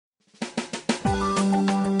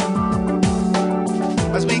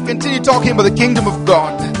continue talking about the kingdom of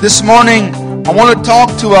God. This morning, I want to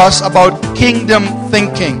talk to us about kingdom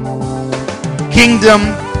thinking. Kingdom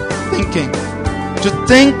thinking. To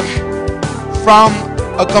think from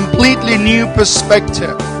a completely new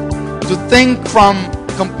perspective. To think from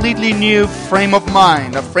a completely new frame of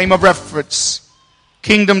mind, a frame of reference.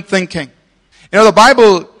 Kingdom thinking. You know, the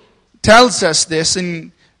Bible tells us this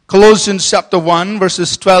in Colossians chapter 1,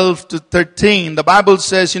 verses 12 to 13. The Bible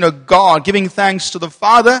says, God, giving thanks to the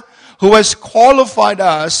Father who has qualified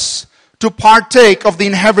us to partake of the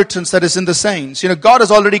inheritance that is in the saints. God has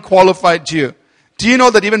already qualified you. Do you know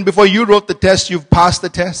that even before you wrote the test, you've passed the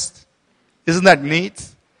test? Isn't that neat?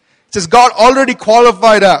 It says God already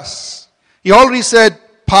qualified us. He already said,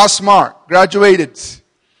 pass mark, graduated.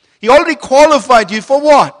 He already qualified you for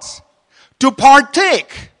what? To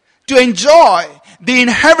partake, to enjoy the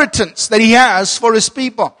inheritance that He has for His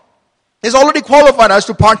people. He's already qualified us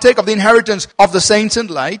to partake of the inheritance of the saints in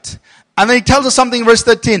light. And then He tells us something in verse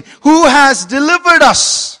 13. Who has delivered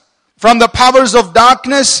us from the powers of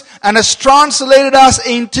darkness and has translated us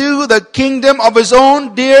into the kingdom of His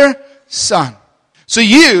own dear Son. So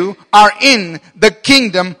you are in the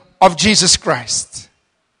kingdom of Jesus Christ.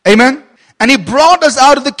 Amen? And He brought us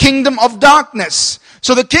out of the kingdom of darkness.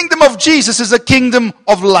 So the kingdom of Jesus is a kingdom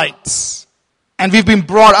of light. And we've been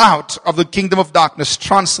brought out of the kingdom of darkness,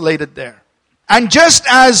 translated there. And just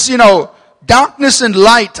as, darkness and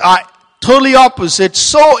light are totally opposite,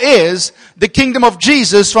 so is the kingdom of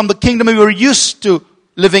Jesus from the kingdom we were used to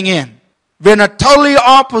living in. We're in a totally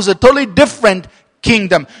opposite, totally different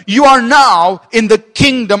kingdom. You are now in the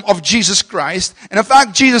kingdom of Jesus Christ. And in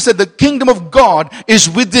fact, Jesus said the kingdom of God is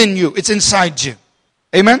within you. It's inside you.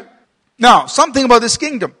 Amen? Now, something about this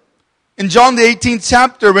kingdom. In John the 18th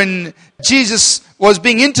chapter, when Jesus was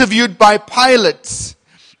being interviewed by Pilate,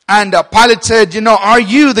 and Pilate said, are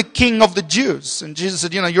you the king of the Jews? And Jesus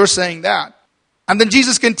said, you're saying that. And then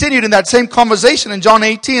Jesus continued in that same conversation in John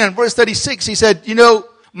 18 and verse 36. He said,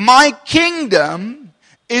 my kingdom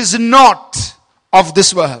is not of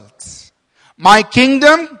this world. My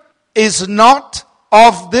kingdom is not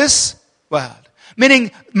of this world.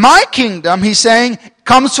 Meaning, my kingdom, he's saying,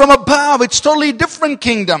 comes from above. It's totally different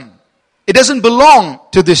kingdom. It doesn't belong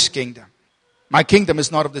to this kingdom. My kingdom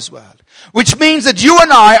is not of this world. Which means that you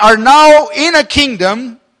and I are now in a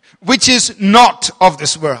kingdom which is not of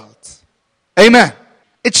this world. Amen.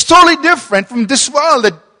 It's totally different from this world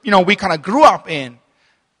that, we kind of grew up in.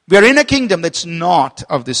 We are in a kingdom that's not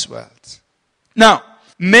of this world. Now,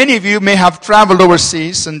 many of you may have traveled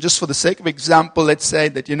overseas, and just for the sake of example, let's say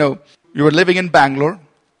that, you were living in Bangalore,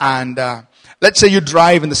 and let's say you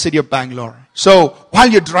drive in the city of Bangalore. So, while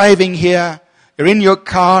you're driving here, you're in your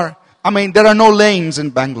car, there are no lanes in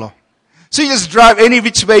Bangalore. So you just drive any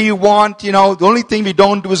which way you want, the only thing we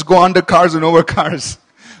don't do is go under cars and over cars.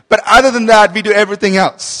 But other than that, we do everything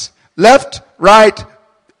else. Left, right,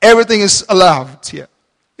 everything is allowed here.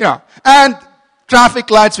 And traffic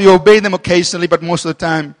lights, we obey them occasionally, but most of the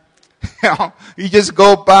time, you just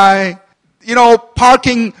go by.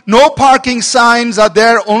 Parking, no parking signs are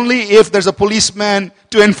there only if there's a policeman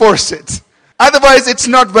to enforce it. Otherwise, it's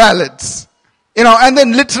not valid. And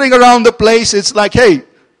then littering around the place, it's like, hey,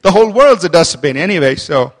 the whole world's a dustbin anyway,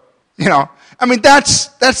 so,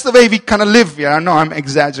 that's the way we kind of live here. I know I'm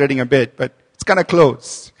exaggerating a bit, but it's kind of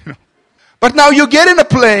close. But now you get in a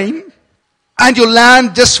plane, and you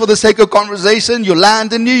land, just for the sake of conversation, you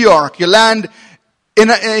land in New York, you land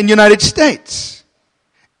in United States.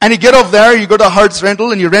 And you get off there, you go to Hertz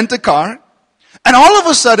Rental, and you rent a car, and all of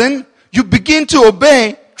a sudden, you begin to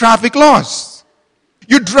obey traffic laws.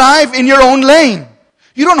 You drive in your own lane.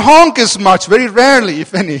 You don't honk as much, very rarely,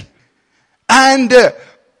 if any. And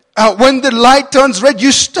when the light turns red,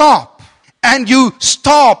 you stop. And you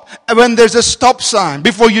stop when there's a stop sign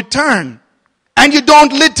before you turn. And you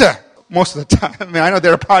don't litter. Most of the time. I know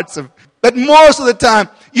there are parts of, but most of the time,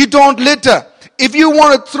 you don't litter. If you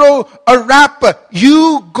want to throw a wrapper,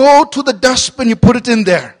 you go to the dustbin, you put it in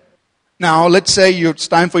there. Now, let's say it's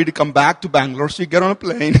time for you to come back to Bangalore, so you get on a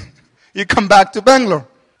plane. You come back to Bangalore.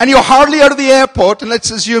 And you're hardly out of the airport, and let's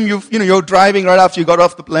assume you're driving right after you got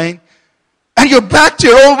off the plane. And you're back to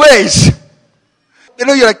your old ways.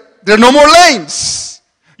 You're like, there are no more lanes.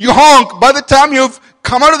 You honk. By the time you've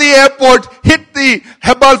come out of the airport, hit the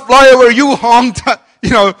Hebbal flyover, you honked,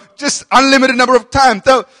 just unlimited number of times.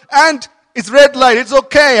 And it's red light. It's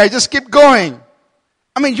okay. I just keep going.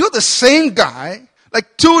 You're the same guy.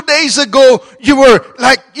 Like 2 days ago, you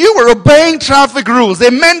were obeying traffic rules. They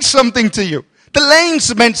meant something to you. The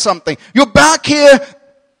lanes meant something. You're back here.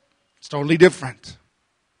 It's totally different.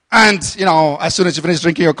 And, as soon as you finish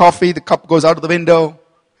drinking your coffee, the cup goes out of the window.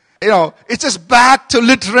 It's just back to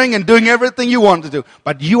littering and doing everything you want to do.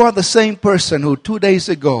 But you are the same person who 2 days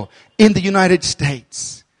ago in the United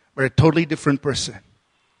States were a totally different person.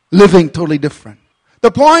 Living totally different.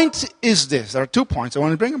 The point is this. There are 2 points I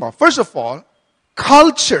want to bring about. First of all,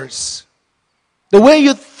 cultures, the way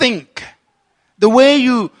you think,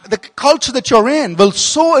 the culture that you're in will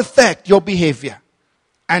so affect your behavior.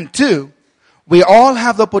 And 2, we all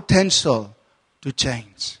have the potential to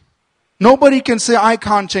change. Nobody can say, I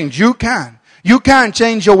can't change. You can. You can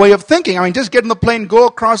change your way of thinking. Just get in the plane, go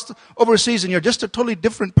across overseas, and you're just a totally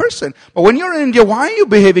different person. But when you're in India, why are you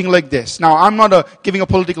behaving like this? Now, I'm not giving a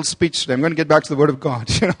political speech today. I'm going to get back to the Word of God.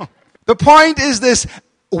 The point is this.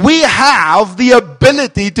 We have the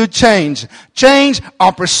ability to change. Change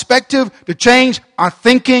our perspective, to change our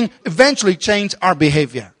thinking, eventually change our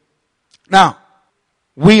behavior. Now,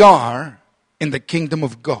 we are in the kingdom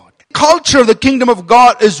of God. Culture of the kingdom of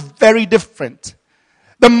God is very different.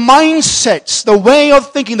 The mindsets, the way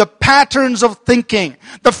of thinking, the patterns of thinking,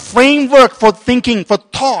 the framework for thinking, for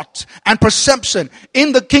thought and perception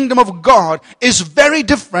in the kingdom of God is very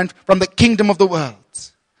different from the kingdom of the world.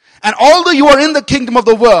 And although you are in the kingdom of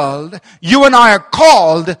the world, you and I are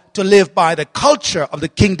called to live by the culture of the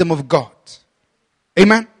kingdom of God.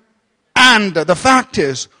 Amen? And the fact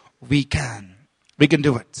is, we can. We can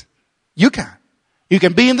do it. You can. You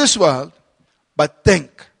can be in this world, but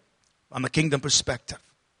think from a kingdom perspective.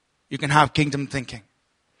 You can have kingdom thinking.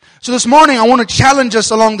 So this morning, I want to challenge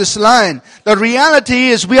us along this line. The reality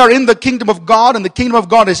is we are in the kingdom of God, and the kingdom of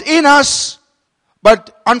God is in us.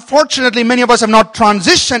 But unfortunately, many of us have not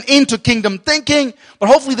transitioned into kingdom thinking. But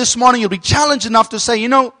hopefully this morning, you'll be challenged enough to say,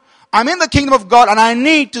 I'm in the kingdom of God, and I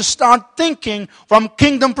need to start thinking from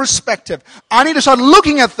kingdom perspective. I need to start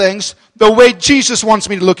looking at things the way Jesus wants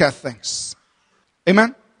me to look at things.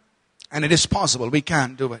 Amen? And it is possible. We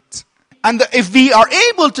can do it. And if we are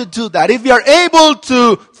able to do that, if we are able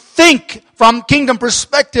to think from kingdom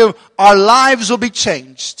perspective, our lives will be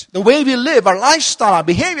changed. The way we live, our lifestyle, our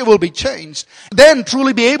behavior will be changed. Then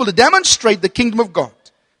truly be able to demonstrate the kingdom of God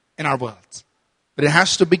in our world. But it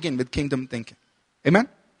has to begin with kingdom thinking. Amen?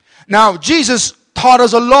 Now, Jesus taught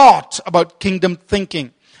us a lot about kingdom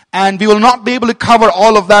thinking. And we will not be able to cover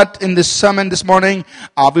all of that in this sermon this morning.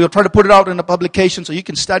 We will try to put it out in a publication so you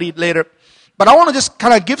can study it later. But I want to just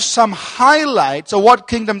kind of give some highlights of what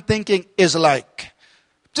kingdom thinking is like.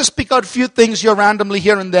 Just pick out a few things here randomly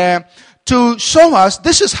here and there to show us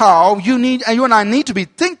this is how you and I need to be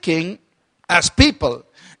thinking as people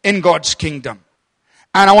in God's kingdom.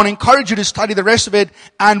 And I want to encourage you to study the rest of it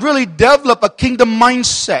and really develop a kingdom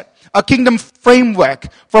mindset, a kingdom framework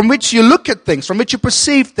from which you look at things, from which you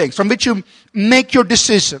perceive things, from which you make your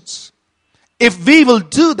decisions. If we will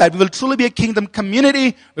do that, we will truly be a kingdom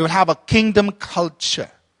community. We will have a kingdom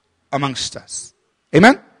culture amongst us.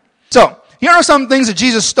 Amen? So, here are some things that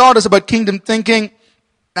Jesus taught us about kingdom thinking.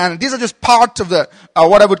 And these are just part of the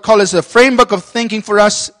what I would call as a framework of thinking for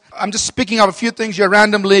us. I'm just picking out a few things here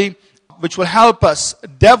randomly, which will help us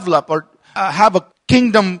develop or have a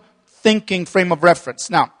kingdom thinking frame of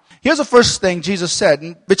reference. Now, here's the first thing Jesus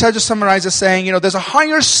said, which I just summarized as saying, there's a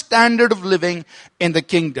higher standard of living in the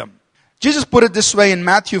kingdom. Jesus put it this way in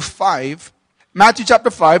Matthew chapter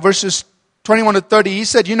 5, verses 21 to 30. He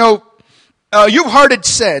said, you've heard it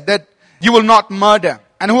said that you will not murder,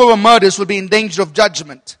 and whoever murders will be in danger of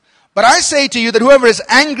judgment. But I say to you that whoever is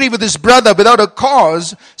angry with his brother without a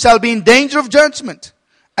cause shall be in danger of judgment.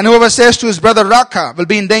 And whoever says to his brother, Raka, will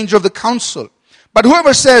be in danger of the council. But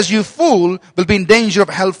whoever says, you fool, will be in danger of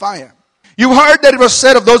hellfire. You heard that it was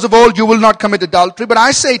said of those of old, you will not commit adultery. But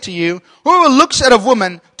I say to you, whoever looks at a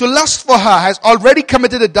woman to lust for her has already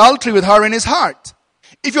committed adultery with her in his heart.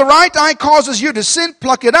 If your right eye causes you to sin,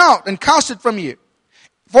 pluck it out and cast it from you.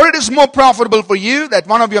 For it is more profitable for you that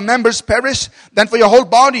one of your members perish than for your whole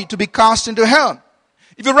body to be cast into hell.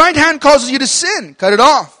 If your right hand causes you to sin, cut it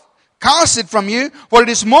off. Cast it from you, for it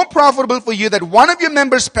is more profitable for you that one of your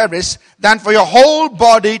members perish than for your whole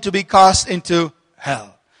body to be cast into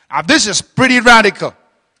hell. Now this is pretty radical.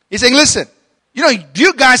 He's saying, listen,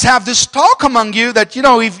 you guys have this talk among you that,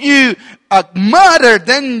 if you murder,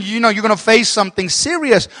 then, you're going to face something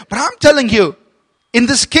serious. But I'm telling you, in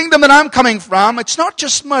this kingdom that I'm coming from, it's not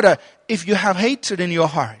just murder. If you have hatred in your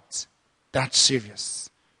heart, that's serious.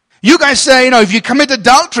 You guys say, if you commit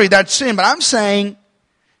adultery, that's sin. But I'm saying,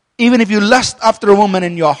 even if you lust after a woman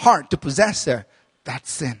in your heart to possess her,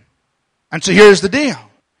 that's sin. And so here's the deal.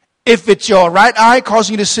 If it's your right eye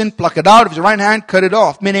causing you to sin, pluck it out. If it's your right hand, cut it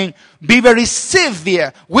off. Meaning, be very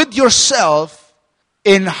severe with yourself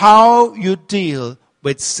in how you deal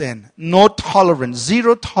with sin. No tolerance,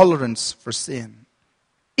 zero tolerance for sin.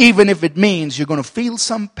 even if it means you're going to feel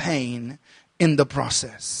some pain in the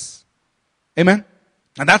process. Amen?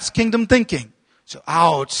 And that's kingdom thinking. So,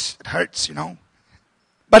 ouch, it hurts,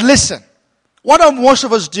 But listen, what do most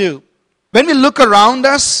of us do? When we look around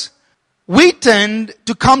us, we tend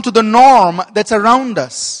to come to the norm that's around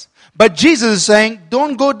us. But Jesus is saying,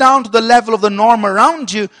 don't go down to the level of the norm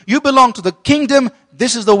around you. You belong to the kingdom.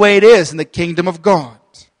 This is the way it is in the kingdom of God.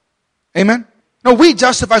 Amen? No, we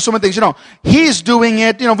justify so many things. He's doing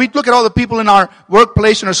it. We look at all the people in our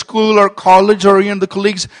workplace, in our school or college, or the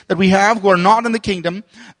colleagues that we have who are not in the kingdom.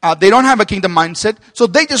 They don't have a kingdom mindset. So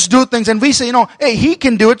they just do things and we say, hey, he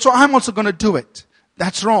can do it, so I'm also going to do it.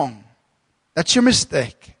 That's wrong. That's your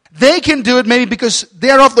mistake. They can do it maybe because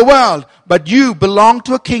they're of the world, but you belong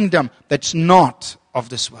to a kingdom that's not of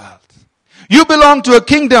this world. You belong to a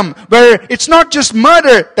kingdom where it's not just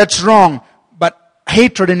murder that's wrong,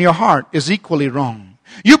 hatred in your heart is equally wrong.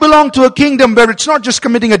 You belong to a kingdom where it's not just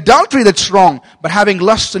committing adultery that's wrong, but having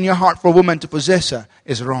lust in your heart for a woman to possess her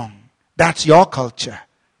is wrong. That's your culture.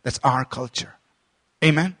 That's our culture.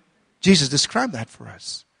 Amen? Jesus described that for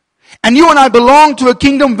us. And you and I belong to a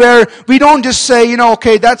kingdom where we don't just say,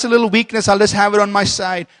 okay, that's a little weakness, I'll just have it on my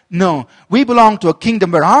side. No, we belong to a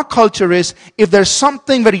kingdom where our culture is, if there's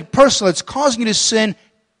something very personal that's causing you to sin,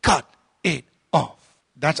 cut it off.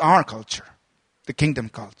 That's our culture. The kingdom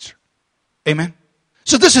culture. Amen?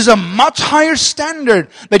 So this is a much higher standard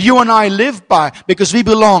that you and I live by because we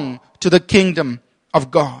belong to the kingdom of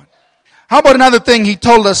God. How about another thing he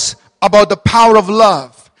told us about the power of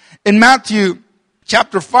love? In Matthew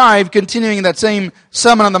chapter 5, continuing that same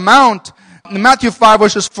Sermon on the Mount, in Matthew 5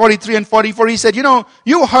 verses 43 and 44, he said,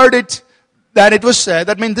 you heard it, that it was said,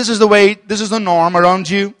 that means this is the way, this is the norm around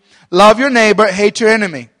you. Love your neighbor, hate your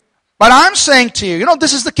enemy. But I'm saying to you,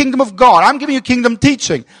 this is the kingdom of God. I'm giving you kingdom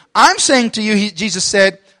teaching. I'm saying to you, Jesus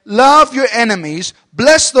said, love your enemies,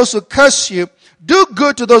 bless those who curse you, do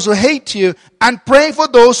good to those who hate you, and pray for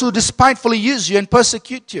those who despitefully use you and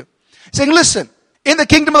persecute you. Saying, listen, in the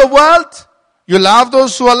kingdom of the world, you love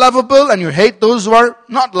those who are lovable and you hate those who are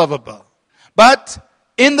not lovable. But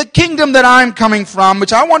in the kingdom that I'm coming from,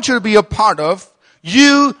 which I want you to be a part of,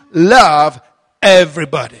 you love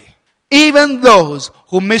everybody. Even those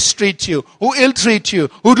who mistreat you, who ill-treat you,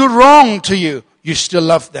 who do wrong to you, you still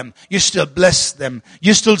love them. You still bless them.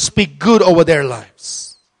 You still speak good over their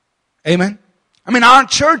lives. Amen? Our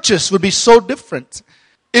churches would be so different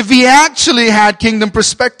if we actually had kingdom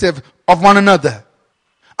perspective of one another.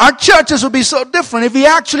 Our churches would be so different if we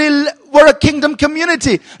actually were a kingdom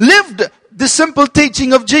community, lived the simple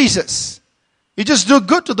teaching of Jesus. You just do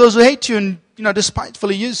good to those who hate you and,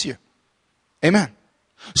 despitefully use you. Amen.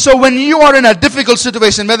 So when you are in a difficult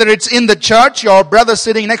situation, whether it's in the church, your brother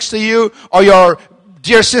sitting next to you, or your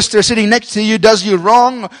dear sister sitting next to you does you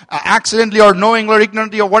wrong, accidentally or knowingly or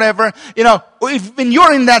ignorantly or whatever, when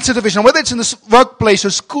you're in that situation, whether it's in the workplace or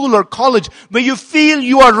school or college, where you feel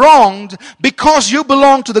you are wronged because you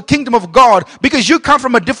belong to the kingdom of God, because you come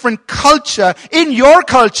from a different culture, in your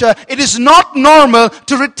culture, it is not normal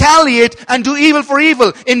to retaliate and do evil for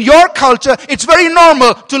evil. In your culture, it's very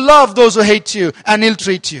normal to love those who hate you and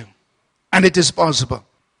ill-treat you. And it is possible.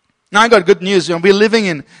 Now I got good news. We're living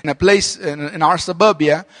in a place in our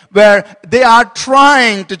suburbia where they are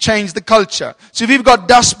trying to change the culture. So we've got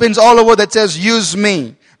dustbins all over that says use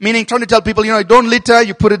me. Meaning trying to tell people, don't litter,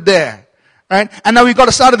 you put it there. Right? And now we've got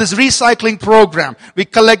to start this recycling program. We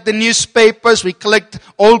collect the newspapers, we collect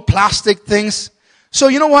old plastic things. So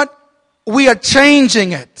you know what? We are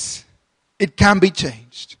changing it. It can be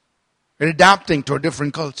changed. We're adapting to a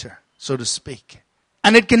different culture, so to speak.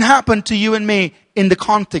 And it can happen to you and me in the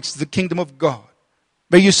context of the kingdom of God.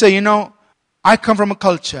 Where you say, I come from a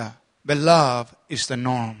culture where love is the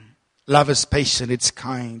norm. Love is patient, it's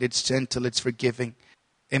kind, it's gentle, it's forgiving.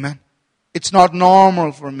 Amen? It's not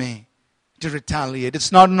normal for me to retaliate.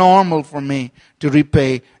 It's not normal for me to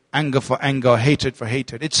repay anger for anger, hatred for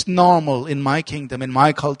hatred. It's normal in my kingdom, in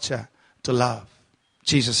my culture, to love.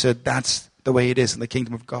 Jesus said that's the way it is in the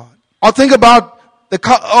kingdom of God. Or think about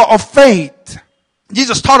of faith.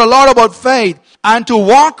 Jesus taught a lot about faith. And to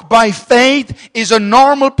walk by faith is a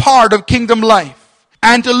normal part of kingdom life.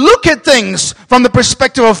 And to look at things from the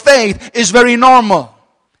perspective of faith is very normal.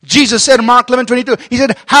 Jesus said in Mark 11:22, he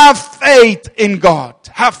said, have faith in God.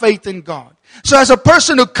 Have faith in God. So as a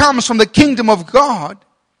person who comes from the kingdom of God,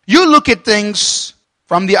 you look at things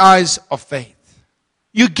from the eyes of faith.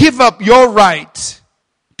 You give up your right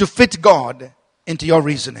to fit God into your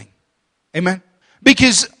reasoning. Amen?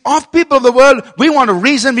 Because of people of the world, we want to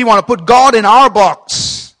reason, we want to put God in our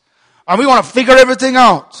box. And we want to figure everything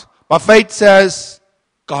out. But faith says,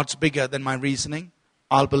 God's bigger than my reasoning.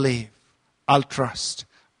 I'll believe. I'll trust.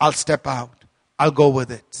 I'll step out. I'll go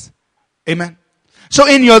with it. Amen. So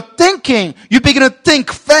in your thinking, you begin to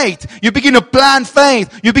think faith. You begin to plan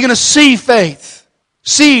faith. You begin to see faith.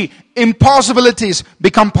 See impossibilities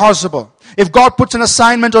become possible. If God puts an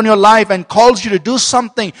assignment on your life and calls you to do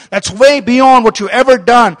something that's way beyond what you've ever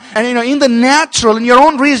done, and in the natural, in your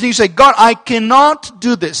own reason, you say, God, I cannot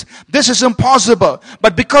do this. This is impossible.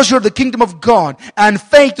 But because you're the kingdom of God and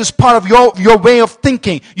faith is part of your way of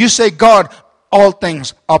thinking, you say, God, all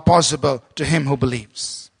things are possible to him who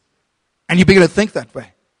believes. And you begin to think that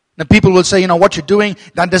way. Now people will say, what you're doing,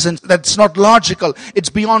 that's not logical. It's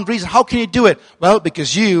beyond reason. How can you do it? Well,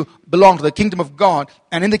 because you belong to the kingdom of God.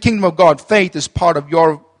 And in the kingdom of God, faith is part of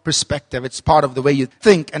your perspective. It's part of the way you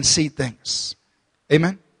think and see things.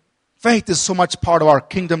 Amen? Faith is so much part of our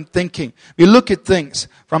kingdom thinking. We look at things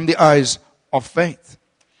from the eyes of faith.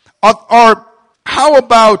 Or how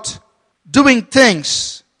about doing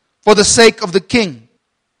things for the sake of the king?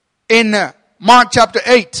 In Mark chapter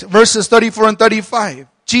 8, verses 34 and 35.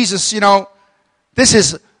 Jesus, this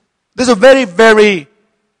is a very, very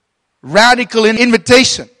radical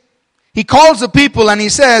invitation. He calls the people and he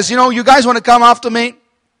says, you guys want to come after me?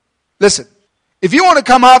 Listen, if you want to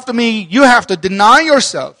come after me, you have to deny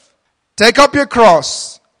yourself, take up your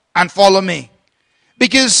cross, and follow me.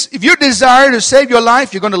 Because if you desire to save your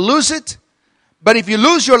life, you're going to lose it. But if you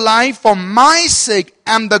lose your life for my sake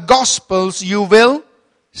and the gospel's, you will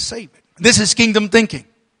save it. This is kingdom thinking.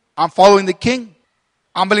 I'm following the king.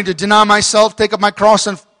 I'm willing to deny myself, take up my cross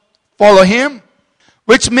and follow him.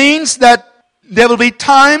 Which means that there will be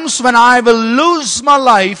times when I will lose my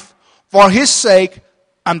life for his sake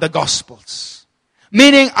and the gospel's.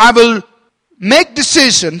 Meaning I will make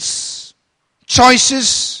decisions,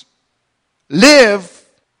 choices, live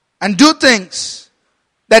and do things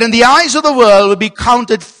that in the eyes of the world will be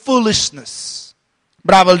counted foolishness.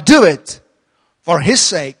 But I will do it for his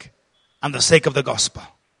sake and the sake of the gospel.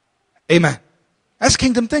 Amen. That's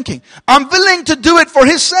kingdom thinking. I'm willing to do it for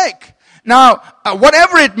his sake. Now,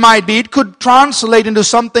 whatever it might be, it could translate into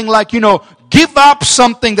something like, give up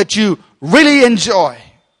something that you really enjoy.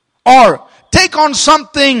 Or take on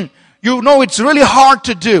something it's really hard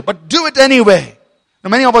to do, but do it anyway.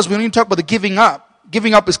 Now, many of us, when we talk about the giving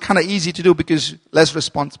up is kind of easy to do because less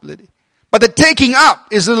responsibility. But the taking up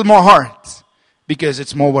is a little more hard because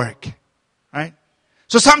it's more work. Right?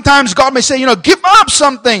 So sometimes God may say, give up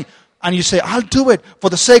something. And you say, I'll do it for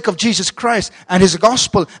the sake of Jesus Christ and his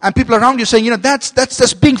gospel. And people around you saying,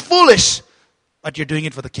 that's being foolish. But you're doing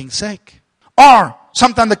it for the king's sake. Or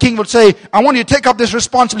sometimes the king would say, I want you to take up this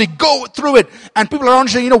responsibility, go through it. And people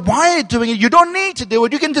around you saying, why are you doing it? You don't need to do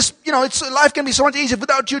it. You can just, life can be so much easier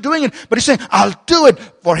without you doing it. But he's saying, I'll do it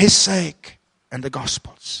for his sake and the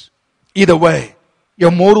gospel's. Either way, you're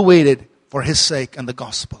motivated for his sake and the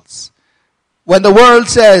gospel's. When the world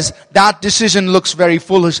says that decision looks very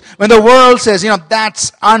foolish, when the world says,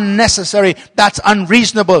 that's unnecessary, that's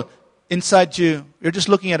unreasonable, inside you're just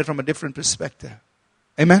looking at it from a different perspective.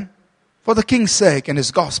 Amen? For the king's sake and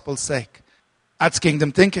his gospel's sake. That's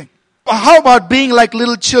kingdom thinking. But how about being like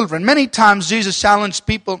little children? Many times Jesus challenged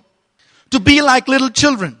people to be like little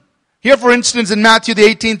children. Here, for instance, in Matthew, the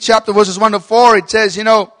 18th chapter, verses 1 to 4, it says,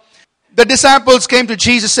 the disciples came to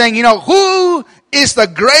Jesus saying, who is the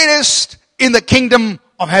greatest in the kingdom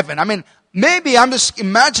of heaven? I mean, maybe I'm just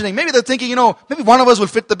imagining, maybe they're thinking, maybe one of us will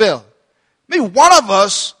fit the bill. Maybe one of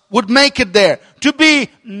us would make it there. To be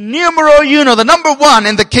numero uno, the number one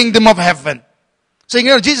in the kingdom of heaven. Saying,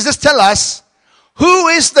 Jesus, just tell us, who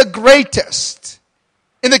is the greatest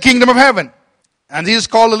in the kingdom of heaven? And Jesus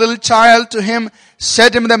called a little child to him,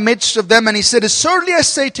 set him in the midst of them, and he said, certainly I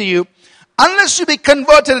say to you, unless you be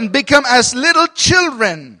converted and become as little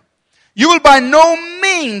children, you will by no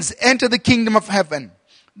means enter the kingdom of heaven.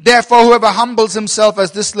 Therefore, whoever humbles himself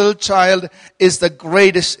as this little child is the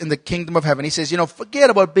greatest in the kingdom of heaven. He says, forget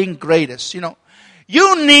about being greatest.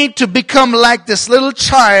 You need to become like this little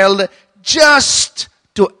child just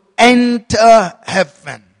to enter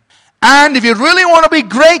heaven. And if you really want to be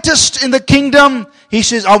greatest in the kingdom, he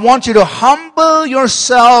says, I want you to humble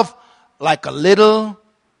yourself like a little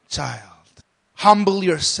child. Humble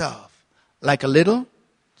yourself like a little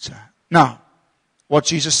child. Now, what's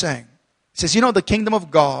Jesus saying? He says, the kingdom of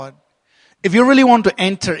God, if you really want to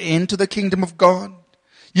enter into the kingdom of God,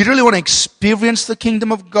 you really want to experience the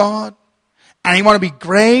kingdom of God, and you want to be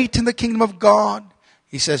great in the kingdom of God,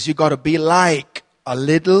 he says, you got to be like a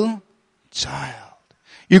little child.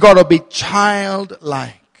 You got to be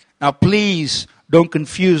childlike. Now, please don't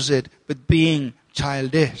confuse it with being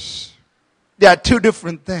childish. They are two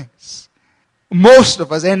different things. Most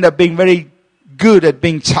of us end up being very good at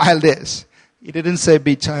being childish. He didn't say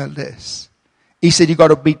be childish. He said you got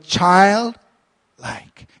to be childlike.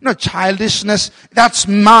 Childishness, that's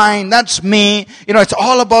mine, that's me. It's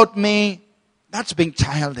all about me. That's being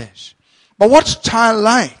childish. But what's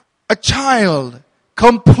childlike? A child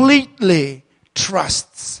completely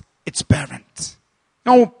trusts its parents.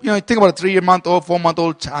 Think about a 3-month-old,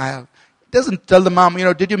 4-month-old child. It doesn't tell the mom,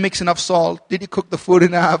 did you mix enough salt? Did you cook the food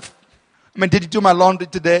enough? Did you do my laundry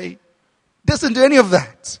today? It doesn't do any of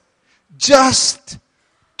that. Just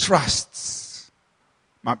trusts.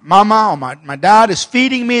 My mama or my dad is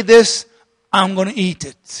feeding me this, I'm going to eat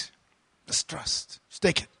it. Just trust. Just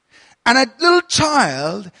take it. And a little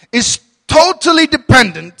child is totally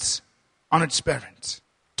dependent on its parents.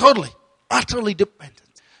 Totally. Utterly dependent.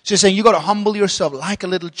 She's saying you got to humble yourself like a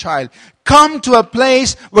little child. Come to a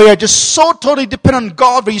place where you're just so totally dependent on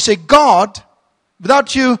God, where you say, God,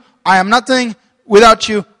 without you, I am nothing. Without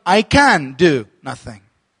you, I can do nothing.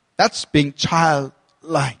 That's being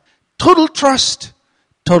childlike. Total trust,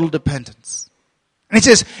 total dependence. And he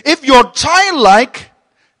says, if you're childlike,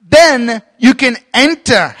 then you can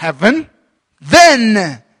enter heaven.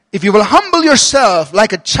 Then, if you will humble yourself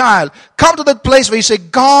like a child, come to that place where you say,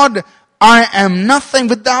 God, I am nothing.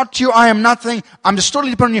 Without you, I am nothing. I'm just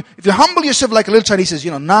totally dependent on you. If you humble yourself like a little child, he says,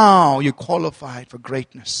 now you're qualified for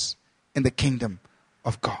greatness in the kingdom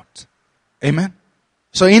of God. Amen?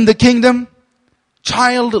 So in the kingdom,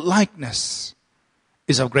 childlikeness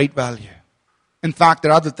is of great value. In fact,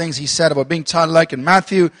 there are other things he said about being childlike. In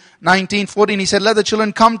Matthew 19:14, he said, let the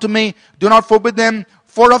children come to me. Do not forbid them.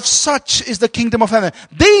 For of such is the kingdom of heaven.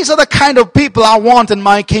 These are the kind of people I want in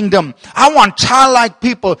my kingdom. I want childlike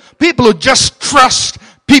people. People who just trust.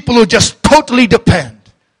 People who just totally depend.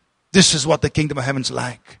 This is what the kingdom of heaven's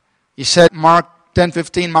like. He said, Mark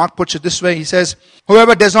 10:15, Mark puts it this way. He says,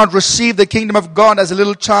 whoever does not receive the kingdom of God as a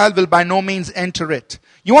little child will by no means enter it.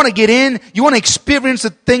 You want to get in, you want to experience the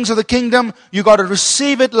things of the kingdom, you got to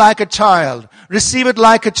receive it like a child. Receive it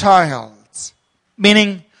like a child.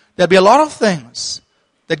 Meaning, there'll be a lot of things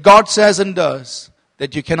that God says and does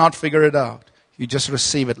that you cannot figure it out. You just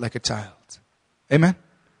receive it like a child. Amen?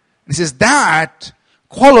 He says that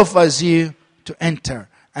qualifies you to enter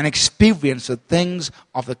and experience the things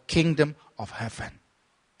of the kingdom of heaven.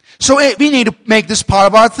 So we need to make this part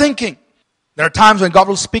of our thinking. There are times when God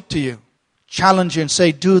will speak to you, challenge you and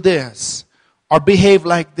say, do this, or behave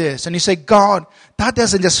like this. And you say, God, that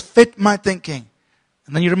doesn't just fit my thinking.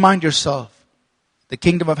 And then you remind yourself, the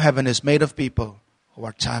kingdom of heaven is made of people who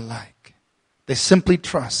are childlike. They simply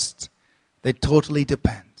trust. They totally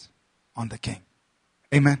depend on the King.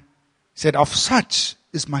 Amen. He said, of such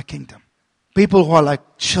is my kingdom. People who are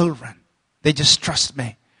like children. They just trust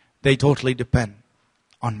me. They totally depend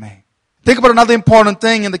on me. Think about another important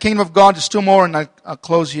thing in the kingdom of God. Just two more and I'll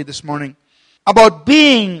close here this morning. About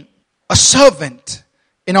being a servant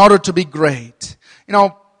in order to be great.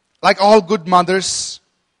 Like all good mothers,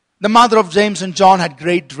 the mother of James and John had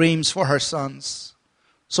great dreams for her sons.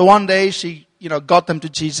 So one day she, got them to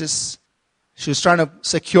Jesus. She was trying to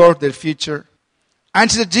secure their future.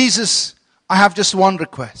 And she said, Jesus, I have just one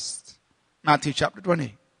request. Matthew chapter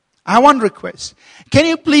 20. I have one request. Can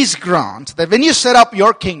you please grant that when you set up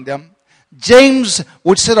your kingdom, James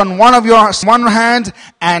would sit on one hand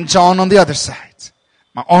and John on the other side.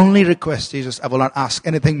 My only request, Jesus, I will not ask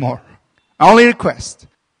anything more. My only request.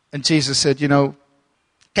 And Jesus said,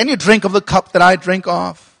 can you drink of the cup that I drink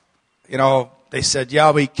of? They said,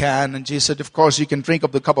 yeah, we can. And Jesus said, of course, you can drink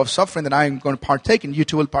of the cup of suffering that I am going to partake in. You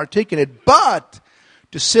too will partake in it. But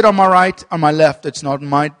to sit on my right or my left, it's not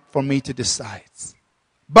mine for me to decide.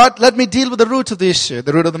 But let me deal with the root of the issue,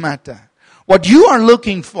 the root of the matter. What you are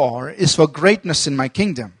looking for is for greatness in my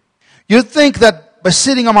kingdom. You think that by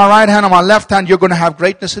sitting on my right hand or my left hand, you're going to have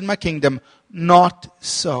greatness in my kingdom. Not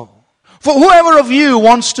so. For whoever of you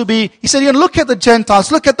wants to be, he said, look at the Gentiles,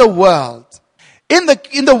 look at the world. In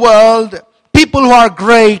the world, people who are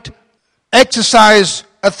great exercise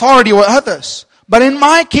authority over others. But in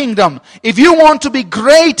my kingdom, if you want to be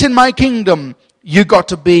great in my kingdom, you got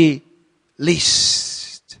to be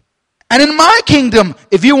least. And in my kingdom,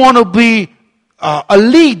 if you want to be a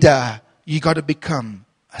leader, you got to become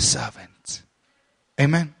a servant.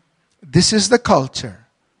 Amen. This is the culture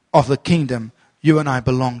of the kingdom you and I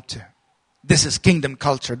belong to. This is kingdom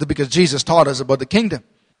culture because Jesus taught us about the kingdom.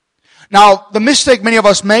 Now, the mistake many of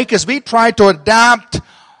us make is we try to adapt,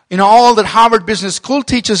 all that Harvard Business School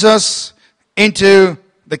teaches us into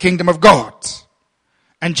the kingdom of God.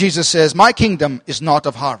 And Jesus says, my kingdom is not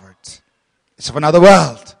of Harvard. It's of another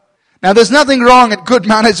world. Now, there's nothing wrong at good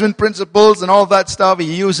management principles and all that stuff.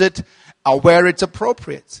 You use it where it's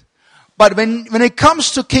appropriate. But when it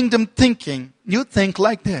comes to kingdom thinking, you think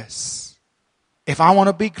like this. If I want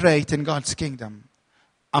to be great in God's kingdom,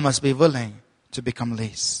 I must be willing to become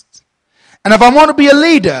least. And if I want to be a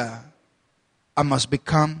leader, I must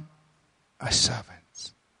become a servant.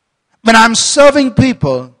 When I'm serving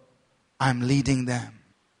people, I'm leading them.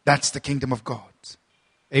 That's the kingdom of God.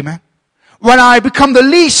 Amen. When I become the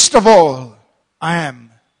least of all, I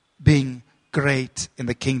am being great in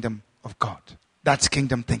the kingdom of God. That's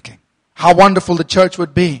kingdom thinking. How wonderful the church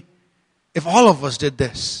would be if all of us did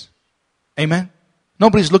this. Amen.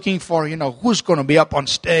 Nobody's looking for, who's going to be up on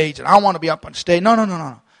stage and I want to be up on stage.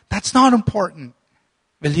 No. That's not important.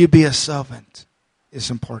 Will you be a servant? Is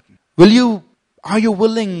important. Are you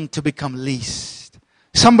willing to become least?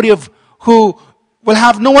 Somebody who will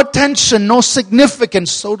have no attention, no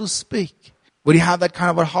significance, so to speak. Will you have that kind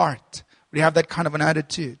of a heart? Will you have that kind of an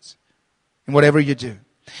attitude in whatever you do?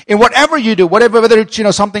 In whatever you do, whether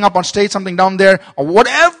it's something up on stage, something down there, or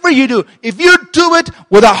whatever you do, if you do it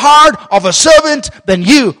with a heart of a servant, then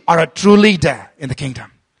you are a true leader in the kingdom.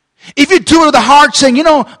 If you do it with a heart saying,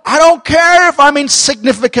 I don't care if I'm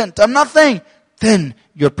insignificant, I'm nothing, then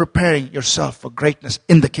you're preparing yourself for greatness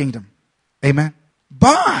in the kingdom. Amen.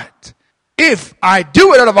 But if I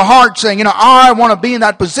do it out of a heart saying, I want to be in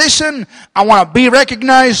that position, I want to be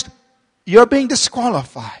recognized, you're being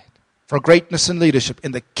disqualified for greatness and leadership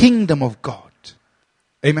in the kingdom of God.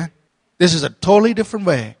 Amen. This is a totally different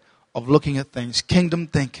way of looking at things, kingdom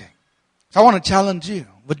thinking. So I want to challenge you.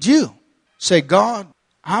 Would you say, God,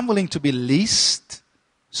 I'm willing to be least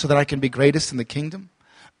so that I can be greatest in the kingdom?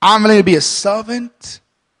 I'm willing to be a servant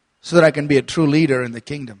so that I can be a true leader in the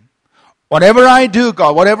kingdom. Whatever I do,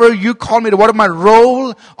 God, whatever you call me to, whatever my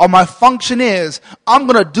role or my function is, I'm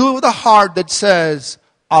going to do it with a heart that says,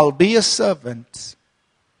 I'll be a servant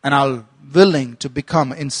and I'll willing to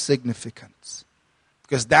become insignificant.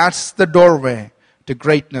 Because that's the doorway to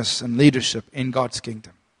greatness and leadership in God's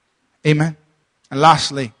kingdom. Amen. And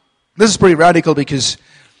lastly, this is pretty radical because,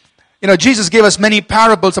 Jesus gave us many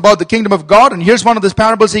parables about the kingdom of God. And here's one of those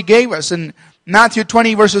parables he gave us in Matthew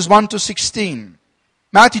 20 verses 1 to 16.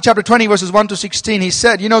 Matthew chapter 20 verses 1 to 16, he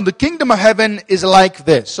said, the kingdom of heaven is like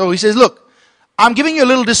this. So he says, look, I'm giving you a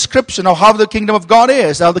little description of how the kingdom of God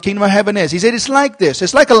is, how the kingdom of heaven is. He said it's like this.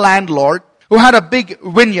 It's like a landlord who had a big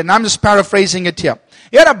vineyard. And I'm just paraphrasing it here.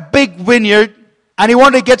 He had a big vineyard and he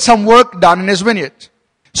wanted to get some work done in his vineyard.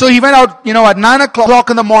 So he went out, at 9 o'clock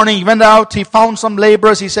in the morning. He went out, he found some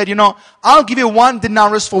laborers. He said, I'll give you 1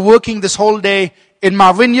 denarius for working this whole day in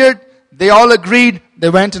my vineyard. They all agreed. They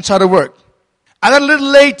went and started work. And then a little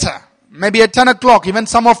later, maybe at 10 o'clock, he went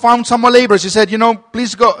found some more laborers. He said,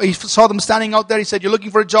 please go. He saw them standing out there. He said, you're looking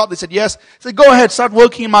for a job? They said, yes. He said, go ahead, start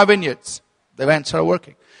working in my vineyards. They went, started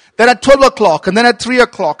working. Then at 12 o'clock, and then at 3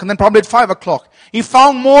 o'clock, and then probably at 5 o'clock, he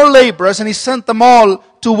found more laborers and he sent them all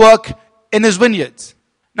to work in his vineyards.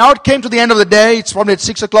 Now it came to the end of the day. It's probably at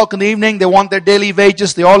 6 o'clock in the evening. They want their daily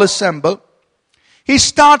wages. They all assemble. He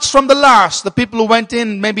starts from the last, the people who went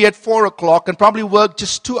in maybe at 4 o'clock and probably worked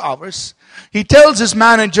just 2 hours. He tells his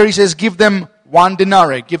manager, he says, give them 1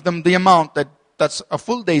 denarii. Give them the amount that's a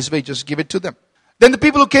full day's wages. Give it to them. Then the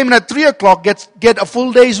people who came in at 3 o'clock get a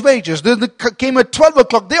full day's wages. Then they came at 12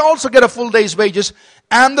 o'clock. They also get a full day's wages.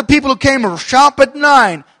 And the people who came sharp at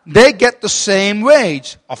 9, they get the same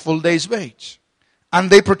wage, a full day's wage. And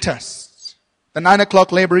they protest. The 9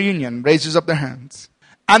 o'clock labor union raises up their hands.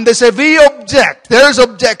 And they say, we object. There's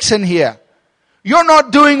objection here. You're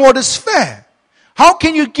not doing what is fair. How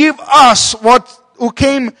can you give us who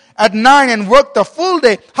came at 9 and worked the full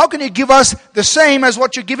day? How can you give us the same as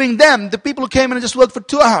what you're giving them, the people who came in and just worked for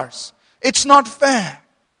 2 hours? It's not fair.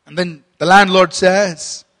 And then the landlord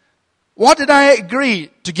says, what did I agree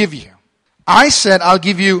to give you? I said I'll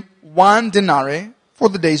give you 1 denarii for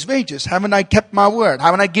the day's wages. Haven't I kept my word?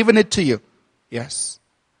 Haven't I given it to you? Yes.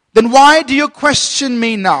 Then why do you question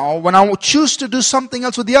me now when I choose to do something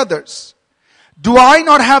else with the others? Do I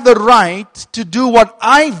not have the right to do what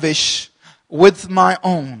I wish with my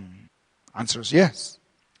own? Answer is yes.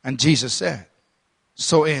 And Jesus said,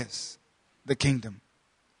 so is the kingdom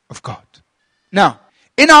of God. Now,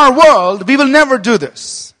 in our world, we will never do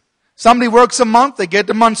this. Somebody works a month, they get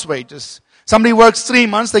a month's wages. Somebody works 3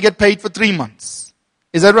 months, they get paid for 3 months.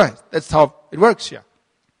 Is that right? That's how it works here.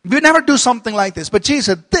 We never do something like this. But Jesus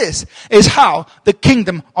said, this is how the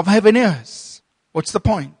kingdom of heaven is. What's the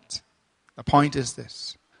point? The point is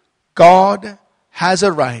this. God has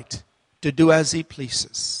a right to do as He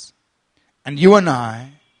pleases. And you and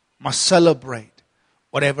I must celebrate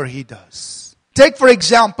whatever He does. Take for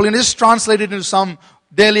example, and this is translated into some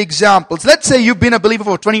daily examples. Let's say you've been a believer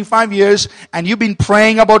for 25 years and you've been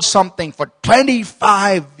praying about something for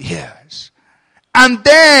 25 years. And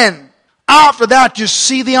then, after that, you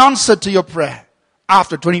see the answer to your prayer.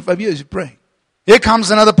 After 25 years, you pray. Here comes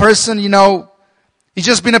another person, he's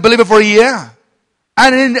just been a believer for a year.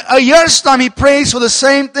 And in a year's time, he prays for the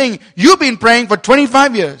same thing. You've been praying for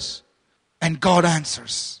 25 years. And God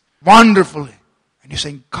answers wonderfully. And you're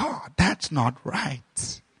saying, God, that's not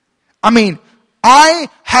right. I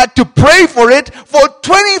had to pray for it for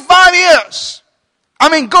 25 years.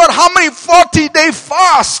 God, how many 40-day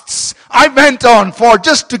fasts I went on for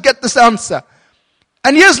just to get this answer.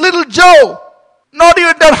 And here's little Joe, not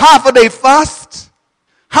even done half a day fast.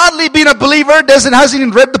 Hardly been a believer, hasn't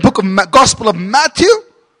even read the book of Gospel of Matthew.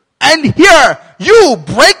 And here, you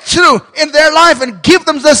break through in their life and give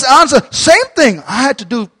them this answer. Same thing I had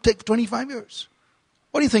to take 25 years.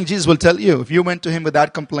 What do you think Jesus will tell you if you went to him with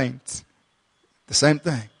that complaint? The same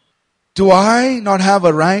thing. Do I not have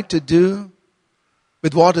a right to do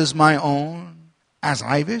with what is my own as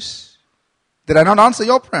I wish? Did I not answer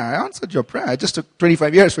your prayer? I answered your prayer. It just took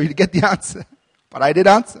 25 years for you to get the answer. But I did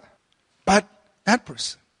answer. But that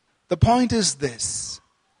person. The point is this.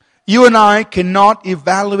 You and I cannot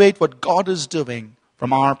evaluate what God is doing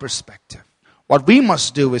from our perspective. What we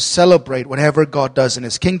must do is celebrate whatever God does in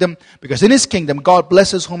His kingdom. Because in His kingdom, God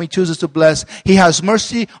blesses whom He chooses to bless. He has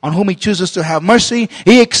mercy on whom He chooses to have mercy.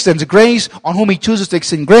 He extends grace on whom He chooses to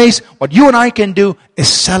extend grace. What you and I can do is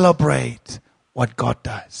celebrate what God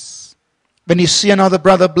does. When you see another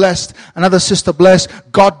brother blessed, another sister blessed,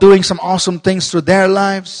 God doing some awesome things through their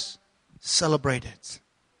lives, celebrate it.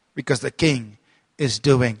 Because the King is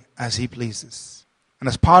doing as He pleases. And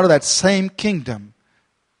as part of that same kingdom,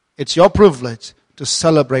 it's your privilege to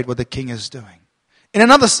celebrate what the King is doing. In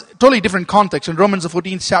another totally different context, in Romans the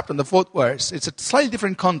 14th chapter and the 4th verse, it's a slightly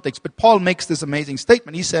different context, but Paul makes this amazing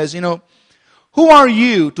statement. He says, who are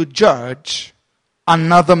you to judge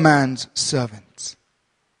another man's servant?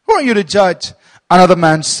 Who are you to judge another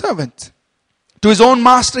man's servant? To his own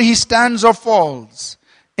master he stands or falls.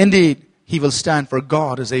 Indeed, he will stand, for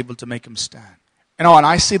God is able to make him stand. And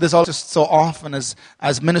I see this all just so often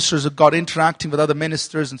as ministers of God interacting with other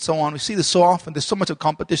ministers and so on. We see this so often. There's so much of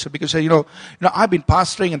competition because, I've been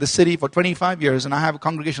pastoring in the city for 25 years and I have a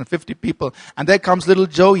congregation of 50 people. And there comes little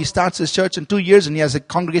Joe. He starts his church in 2 years and he has a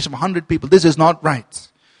congregation of 100 people. This is not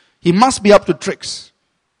right. He must be up to tricks.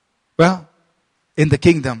 Well, in the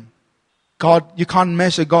kingdom, God, you can't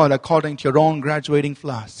measure God according to your own graduating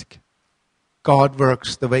flask. God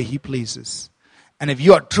works the way He pleases. And if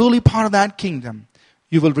you are truly part of that kingdom,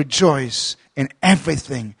 you will rejoice in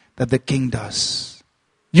everything that the King does.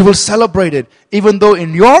 You will celebrate it, even though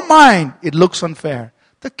in your mind it looks unfair.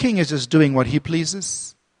 The King is just doing what He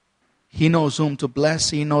pleases. He knows whom to bless.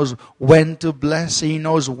 He knows when to bless. He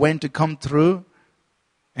knows when to come through.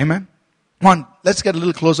 Amen? Let's get a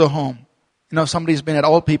little closer home. Somebody's been at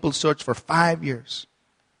All People's Church for 5 years.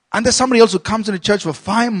 And there's somebody else who comes into church for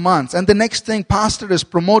 5 months. And the next thing, pastor has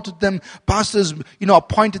promoted them. Pastor has,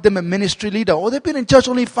 appointed them a ministry leader. Oh, they've been in church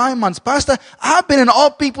only 5 months. Pastor, I've been in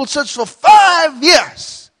All People's Church for 5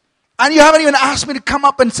 years. And you haven't even asked me to come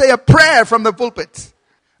up and say a prayer from the pulpit.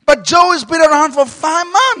 But Joe has been around for 5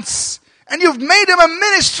 months. And you've made him a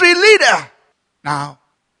ministry leader. Now,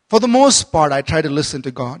 for the most part, I try to listen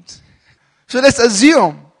to God. So let's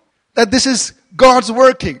assume that this is God's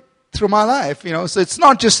working through my life, So it's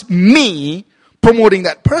not just me promoting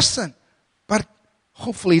that person, but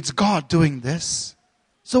hopefully it's God doing this.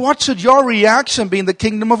 So what should your reaction be in the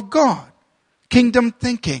kingdom of God? Kingdom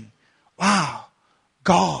thinking. Wow,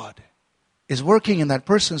 God is working in that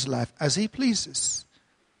person's life as He pleases.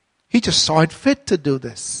 He just saw it fit to do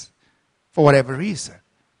this for whatever reason.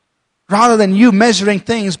 Rather than you measuring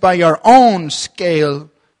things by your own scale,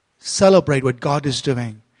 celebrate what God is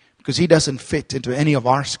doing. Because He doesn't fit into any of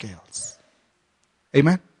our scales.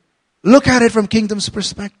 Amen? Look at it from kingdom's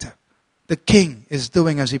perspective. The King is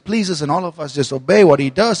doing as He pleases and all of us just obey what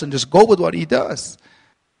He does and just go with what He does.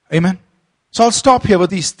 Amen? So I'll stop here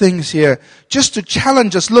with these things here. Just to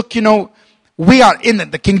challenge us. Look, we are in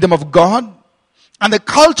the kingdom of God. And the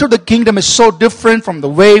culture of the kingdom is so different from the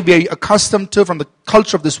way we are accustomed to, from the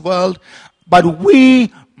culture of this world. But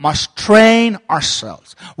we must train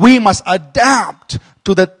ourselves. We must adapt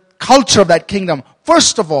to the culture of that kingdom.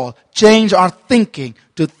 First of all, change our thinking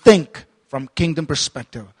to think from kingdom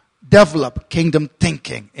perspective. Develop kingdom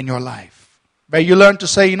thinking in your life. Where you learn to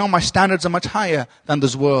say, my standards are much higher than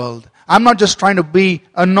this world. I'm not just trying to be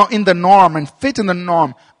in the norm and fit in the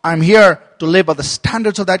norm. I'm here to live by the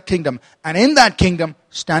standards of that kingdom. And in that kingdom,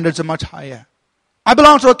 standards are much higher. I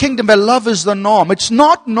belong to a kingdom where love is the norm. It's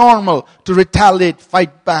not normal to retaliate,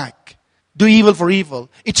 fight back, do evil for evil.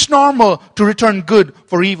 It's normal to return good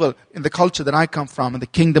for evil in the culture that I come from, in the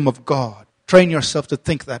kingdom of God. Train yourself to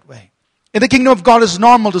think that way. In the kingdom of God, it's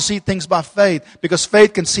normal to see things by faith because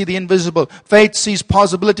faith can see the invisible. Faith sees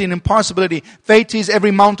possibility and impossibility. Faith sees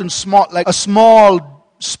every mountain small, like a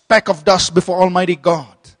small speck of dust before Almighty God.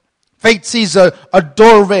 Faith sees a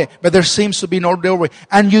doorway where there seems to be no doorway.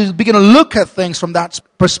 And you begin to look at things from that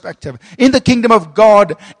perspective. In the kingdom of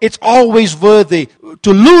God, it's always worthy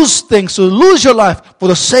to lose things, to lose your life for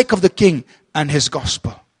the sake of the King and His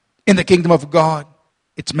gospel. In the kingdom of God,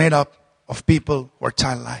 it's made up of people who are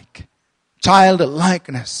childlike.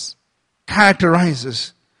 Childlikeness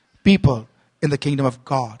characterizes people in the kingdom of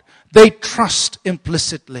God. They trust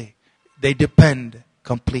implicitly. They depend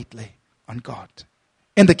completely on God.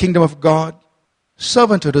 In the kingdom of God,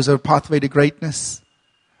 servanthood is a pathway to greatness.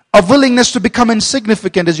 A willingness to become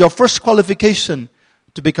insignificant is your first qualification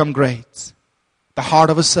to become great. The heart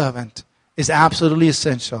of a servant is absolutely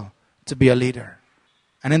essential to be a leader.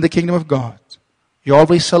 And in the kingdom of God, you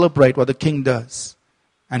always celebrate what the King does,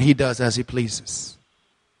 and He does as He pleases.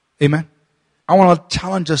 Amen? I want to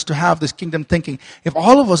challenge us to have this kingdom thinking. If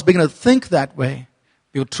all of us begin to think that way,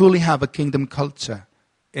 we'll truly have a kingdom culture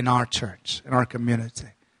in our church, in our community.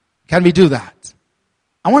 Can we do that?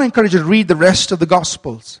 I want to encourage you to read the rest of the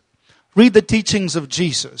Gospels. Read the teachings of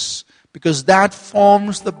Jesus, because that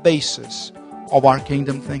forms the basis of our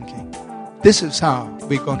kingdom thinking. This is how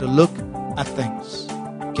we're going to look at things.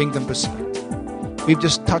 Kingdom perspective. We've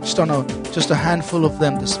just touched on just a handful of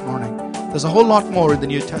them this morning. There's a whole lot more in the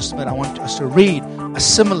New Testament I want us to read,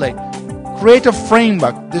 assimilate, create a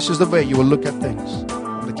framework. This is the way you will look at things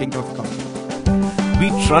in the kingdom of God. We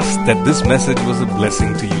trust that this message was a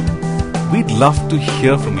blessing to you. We'd love to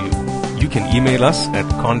hear from you. You can email us at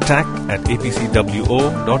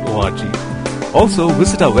contact@apcwo.org. Also,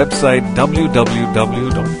 visit our website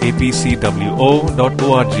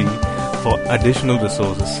www.apcwo.org for additional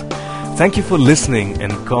resources. Thank you for listening,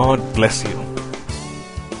 and God bless you.